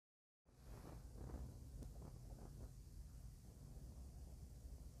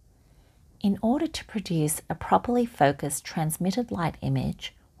In order to produce a properly focused transmitted light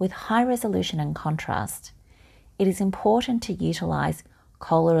image with high resolution and contrast, it is important to utilize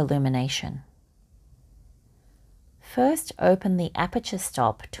Kohler illumination. First, open the aperture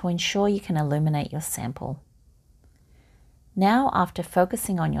stop to ensure you can illuminate your sample. Now, after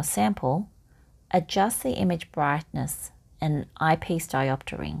focusing on your sample, adjust the image brightness and eyepiece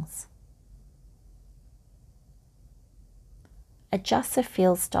diopter rings. Adjust the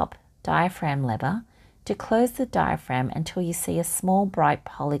field stop diaphragm lever to close the diaphragm until you see a small bright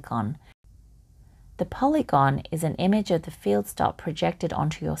polygon. The polygon is an image of the field stop projected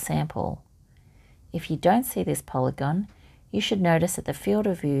onto your sample. If you don't see this polygon, you should notice that the field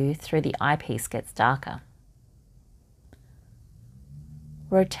of view through the eyepiece gets darker.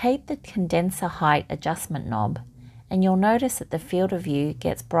 Rotate the condenser height adjustment knob and you'll notice that the field of view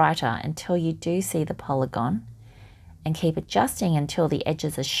gets brighter until you do see the polygon, and keep adjusting until the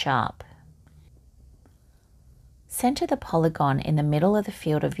edges are sharp. Center the polygon in the middle of the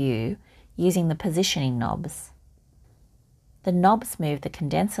field of view using the positioning knobs. The knobs move the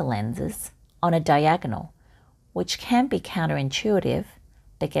condenser lenses on a diagonal, which can be counterintuitive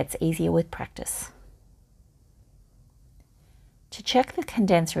but gets easier with practice. To check the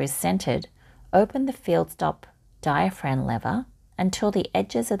condenser is centered, open the field stop diaphragm lever until the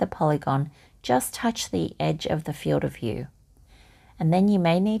edges of the polygon just touch the edge of the field of view, and then you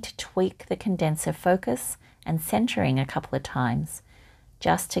may need to tweak the condenser focus and centering a couple of times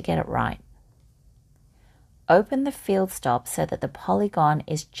just to get it right. Open the field stop so that the polygon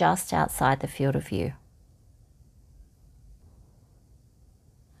is just outside the field of view.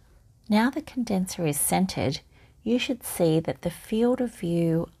 Now the condenser is centered, you should see that the field of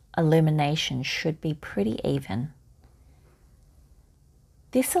view illumination should be pretty even.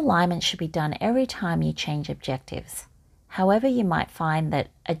 This alignment should be done every time you change objectives. However, you might find that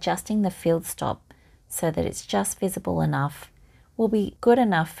adjusting the field stop so that it's just visible enough will be good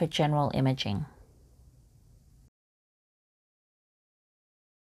enough for general imaging.